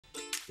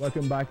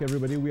Welcome back,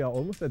 everybody. We are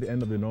almost at the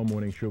end of the Now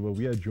Morning Show, but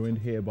we are joined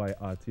here by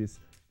artist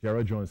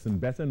Gerald Johnson,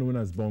 better known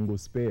as Bongo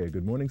Spare.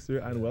 Good morning, sir,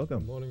 and welcome.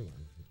 Good morning, man.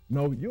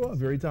 Now, you are a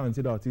very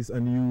talented artist,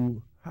 and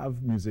you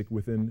have music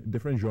within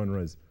different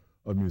genres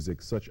of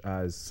music, such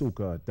as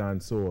soca,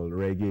 dancehall,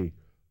 reggae,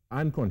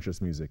 and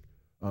conscious music.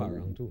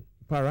 Parang too.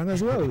 Parang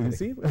as well, you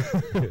see?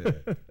 Yeah.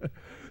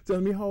 Tell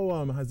me,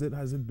 how has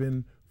it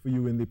been for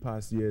you in the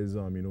past years,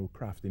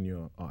 crafting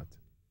your art?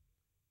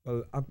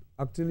 Well,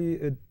 actually,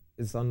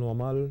 it's a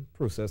normal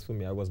process for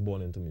me. I was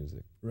born into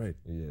music. Right.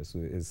 Yeah, so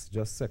it's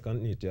just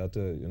second nature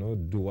to,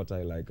 do what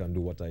I like and do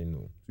what I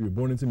know. So you're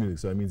born into music,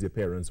 so that means your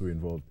parents were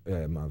involved?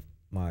 Yeah,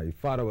 my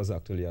father was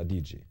actually a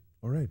DJ.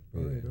 All right,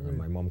 all right. And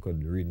my mom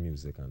could read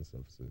music and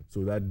stuff.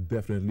 So that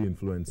definitely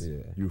influenced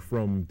you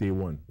from day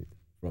one?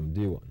 From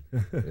day one,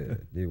 yeah,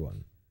 day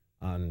one.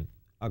 And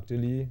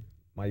actually,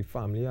 my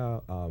family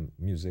are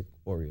music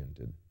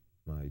oriented.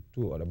 My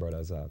two other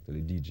brothers are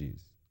actually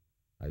DJs.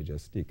 I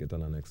just take it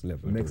on the next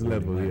level. Next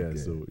level, yeah.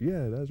 So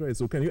yeah, that's right.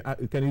 So can you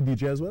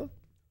DJ as well?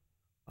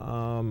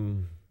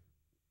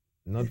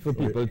 Not for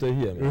people to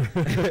hear me.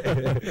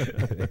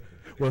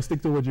 Well,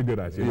 stick to what you're good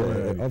at.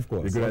 Yeah, of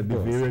course. You're good at the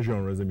various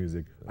genres of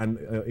music, and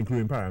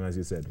including Parang, as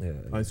you said. Yeah.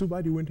 And so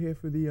bad you went here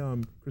for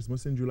the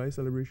Christmas in July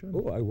celebration?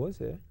 Oh, I was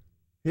here.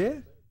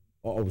 Here?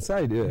 Oh,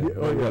 outside, yeah.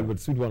 Well,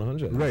 with Suite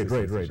 100. Right,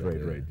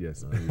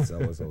 yes. I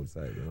was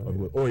outside.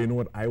 Oh, you know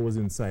what? I was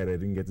inside. I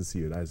didn't get to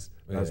see it. That's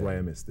why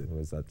I missed it. It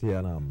was at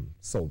here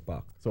South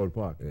Park. South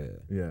Park.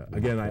 Yeah.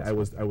 Again, I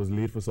was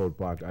late for South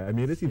Park. I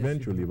made it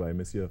eventually, but I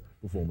missed your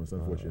performance,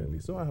 unfortunately.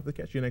 So I have to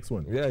catch you next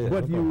one. Yeah.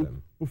 But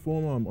you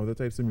perform other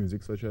types of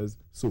music such as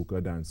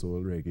soca,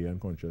 dancehall, reggae,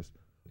 and conscious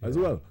as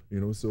well.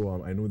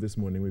 So I know this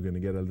morning we're going to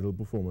get a little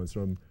performance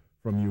from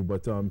you.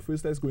 But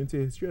first, let's go into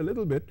history a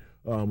little bit.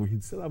 We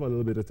still have a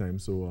little bit of time.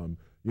 So,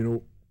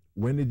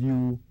 when did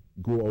you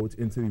go out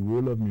into the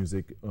world of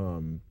music,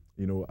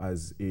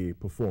 as a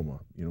performer,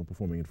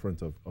 performing in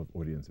front of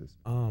audiences?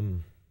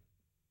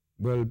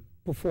 Well,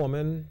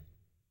 performing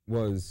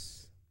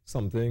was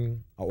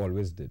something I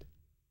always did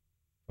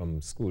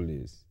from school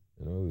days.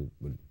 We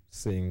would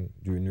sing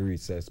during the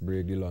recess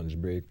break, the lunch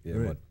break. Yeah,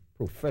 right. But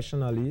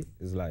professionally,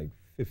 it's like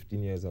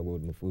 15 years ago,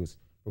 my first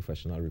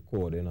professional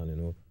recording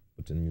and,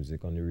 putting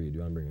music on the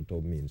radio and bringing it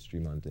to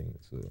mainstream and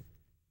things. So,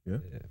 yeah.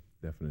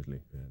 Definitely.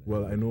 Yeah,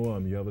 well, I know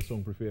you have a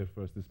song prepared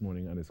for us this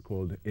morning, and it's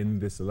called "In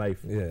This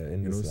Life." Yeah,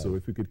 in this life. So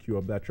if we could cue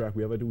up that track,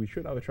 we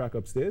should have a track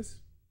upstairs.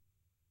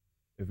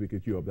 If we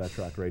could cue up that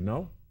track right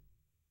now,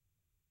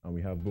 and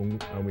we have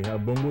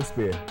Bongo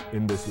Spare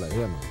in this life.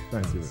 Yeah, man.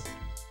 Thanks, you.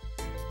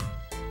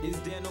 Is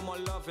there no more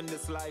love in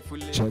this life we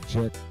live?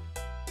 Check.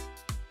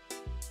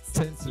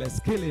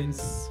 Senseless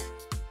killings.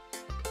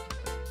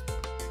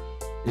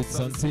 It's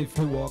unsafe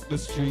to walk the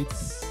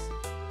streets.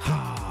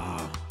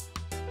 Ha!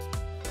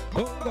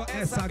 Bongo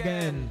S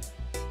again.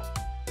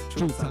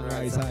 Truth and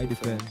rights I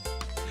defend.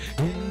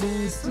 In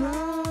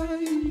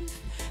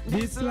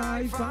this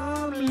life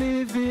I'm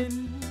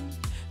living.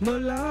 No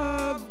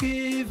love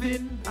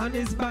giving, and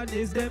it's bad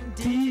as them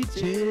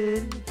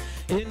teaching.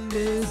 In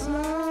this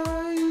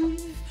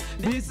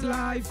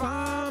life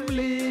I'm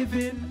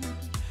living.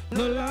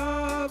 No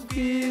love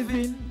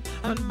giving,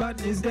 and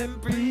badness them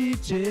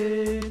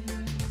preaching.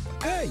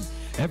 Hey,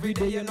 every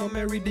day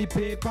me read the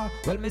paper.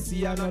 Well, me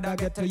see another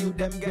ghetto you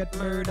them get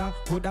murder.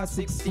 Coulda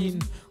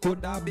 16,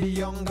 coulda be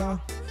younger.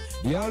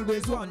 They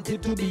always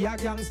wanted to be a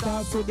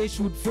gangster, so they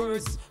shoot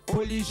first,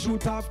 police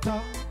shoot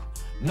after.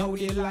 Now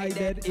they lie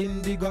dead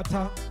in the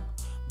gutter.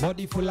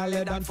 Body full of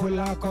lead and full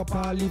of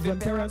copper. Leave them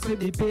parents with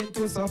the pain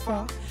to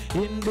suffer.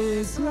 In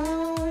this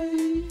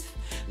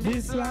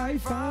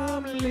life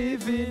I'm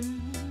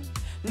living.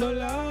 No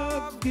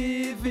love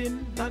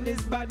giving, and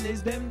this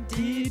badness them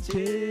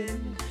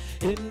teaching.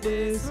 In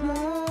this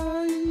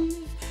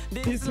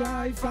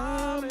life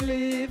I'm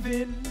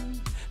living.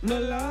 No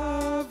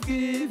love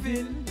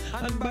giving,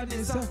 and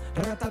badness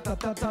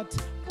rat-tat-tat-tat.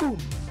 Boom,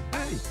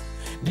 hey.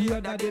 The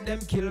other day them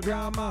kill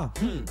grandma.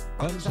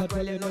 Gunshot,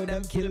 well you know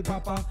them kill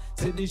papa.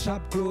 See the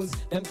shop close,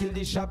 them kill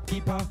the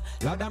shopkeeper.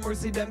 Lord have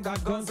mercy, them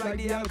got guns like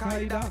the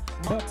Al-Qaeda.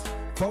 But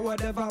for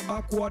whatever,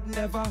 backward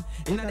never.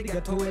 In the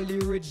ghetto, well the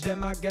rich,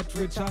 them a get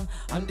richer.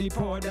 And the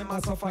poor, them a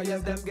suffer,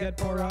 yes, them get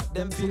poorer.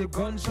 Them feel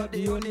gunshot,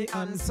 the only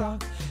answer.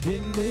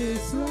 In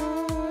this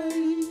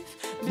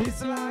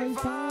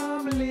life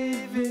I'm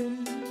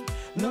living.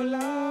 No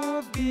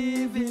love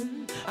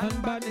giving,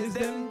 and badness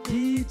them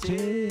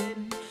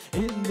teaching.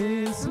 In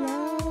this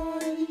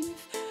life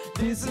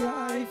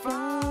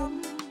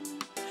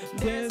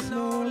there's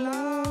no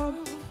love,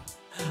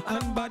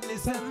 and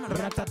badness and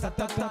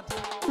rat-tat-tat-tat.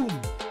 Boom,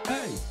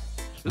 hey.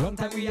 Long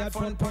time we had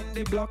fun on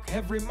the block.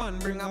 Every man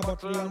bring a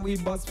bottle and we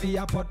bust for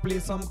a pot, play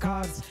some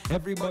cards.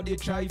 Everybody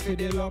try for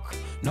the luck.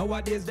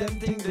 Nowadays them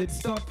things did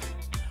stop.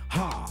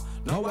 Ha!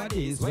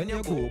 Nowadays, when you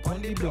go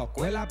on the block,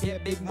 well, I pay a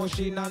big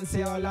machine and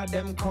say all of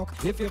them cock.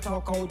 If you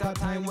talk out of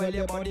time, well,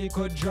 your body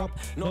could drop.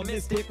 No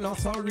mistake, no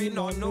sorry,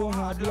 no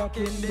hard luck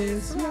in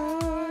this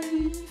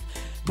life.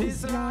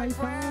 This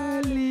life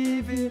I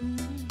live in.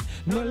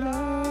 No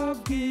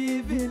love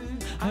giving,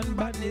 and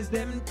badness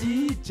them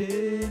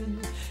teaching.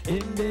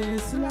 In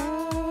this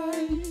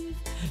life,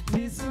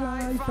 there's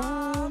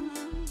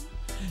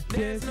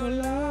no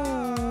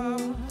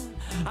love,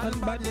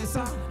 and badness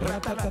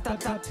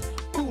rat-tat-tat-tat,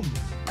 boom.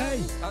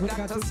 Hey, we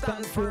got to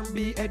stand firm,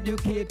 be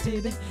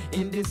educated.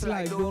 In this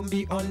life, don't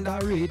be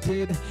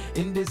underrated.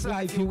 In this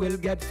life, you will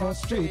get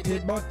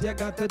frustrated, but you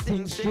got to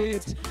think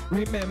straight.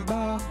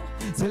 Remember,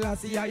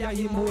 Selassie,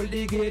 him hold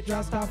the gate.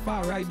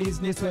 Rastafari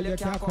business, well, you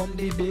can't come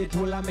debate.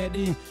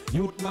 Olamedi,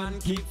 youth man,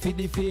 keep for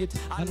the faith.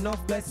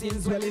 Enough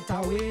blessings, well, it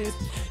await.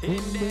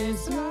 In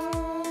this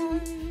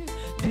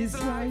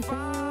life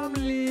I'm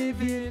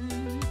living,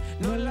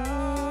 no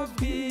love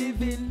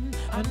giving,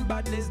 and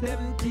badness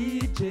them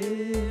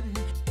teaching.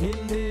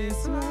 In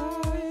this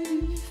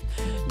life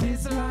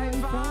there's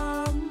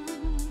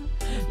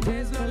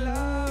no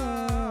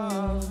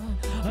love,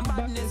 and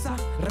badness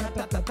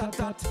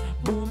rat-tat-tat-tat,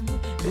 boom.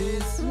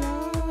 This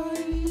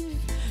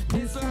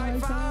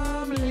life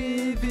I'm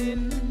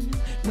living,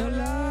 no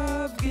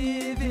love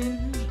giving,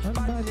 and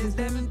badness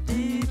them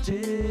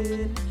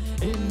teaching.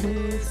 In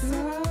this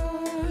life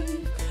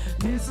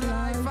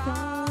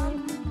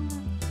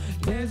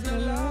there's no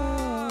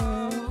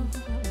love.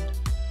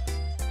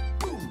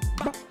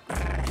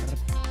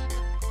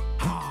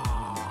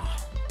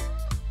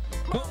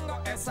 Bongo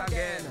S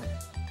again.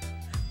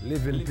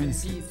 Live in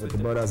peace with the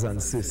brothers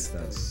and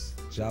sisters.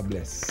 God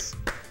bless.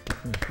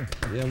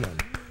 Yeah, man.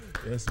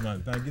 Yes,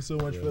 man. Thank you so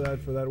much for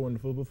that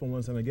wonderful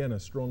performance, and again, a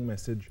strong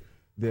message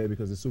there,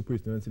 because it's so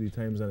pertinent to the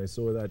times. And I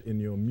saw that in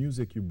your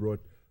music you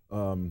brought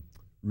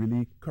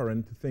really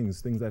current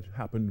things that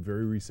happened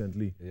very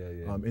recently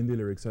in the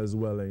lyrics as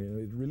well.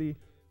 And it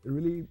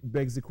really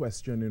begs the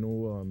question,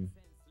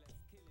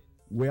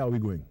 where are we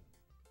going?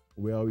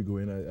 Where are we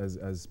going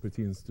as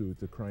pertains to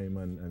crime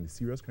and the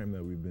serious crime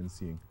that we've been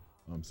seeing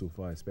so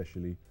far,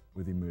 especially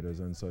with the murders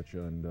and such.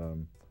 And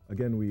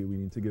again, we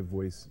need to give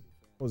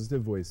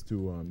positive voice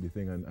to the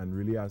thing, and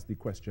really ask the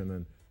question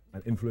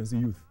and influence the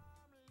youth,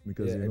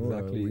 because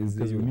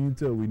we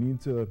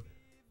need to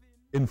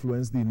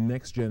influence the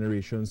next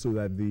generation so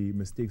that the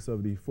mistakes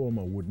of the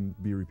former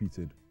wouldn't be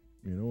repeated.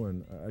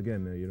 And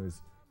again,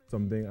 it's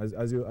something,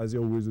 as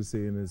your words were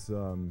saying, is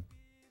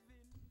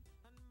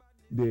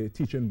they're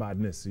teaching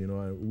badness.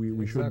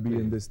 We should be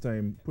in this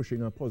time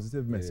pushing a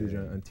positive message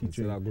and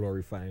teaching. Instead of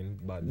glorifying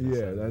badness.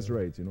 Yeah, that's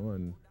right.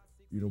 And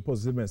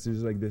positive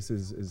messages like this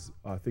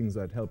are things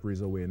that help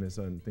raise awareness,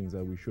 and things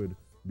that we should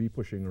be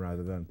pushing,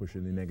 rather than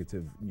pushing the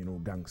negative,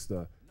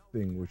 gangster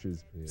thing, which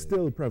is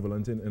still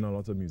prevalent in a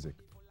lot of music.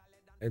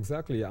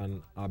 Exactly,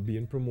 and are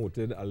being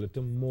promoted a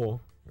little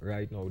more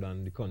right now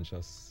than the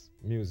conscious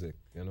music,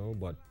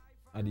 but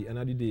at the end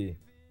of the day,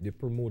 they're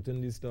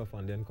promoting this stuff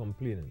and then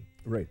complaining.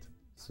 Right.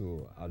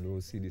 So I don't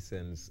see the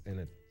sense in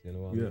it, you know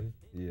what I mean?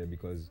 Yeah,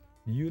 because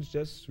youth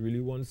just really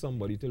want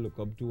somebody to look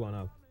up to and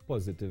are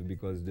positive,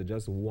 because they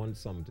just want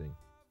something.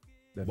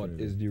 Definitely.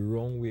 But it's the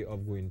wrong way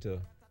of going to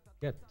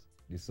get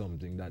the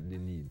something that they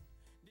need.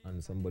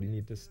 And somebody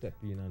need to step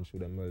in and show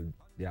them, well,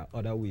 there are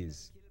other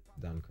ways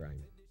than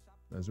crime.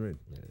 That's right.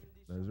 Yeah.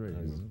 That's right.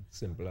 As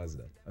simple as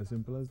that. As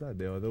simple as that.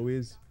 There are other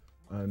ways.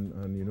 And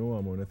I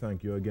want to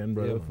thank you again,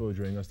 brother, for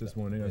joining us this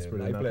morning and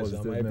spreading that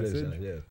positive message. My pleasure.